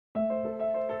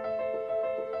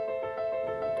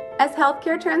As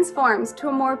healthcare transforms to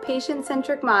a more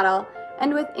patient-centric model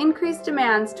and with increased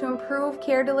demands to improve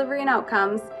care delivery and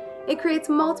outcomes, it creates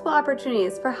multiple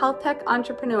opportunities for health tech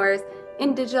entrepreneurs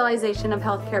in digitalization of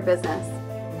healthcare business.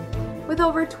 With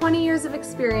over 20 years of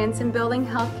experience in building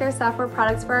healthcare software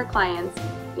products for our clients,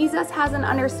 e-Zest has an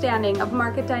understanding of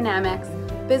market dynamics,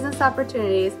 business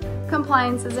opportunities,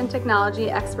 compliances, and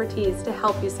technology expertise to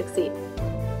help you succeed.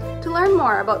 To learn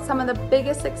more about some of the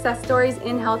biggest success stories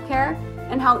in healthcare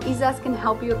and how e-Zest can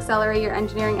help you accelerate your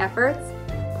engineering efforts,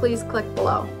 please click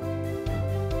below.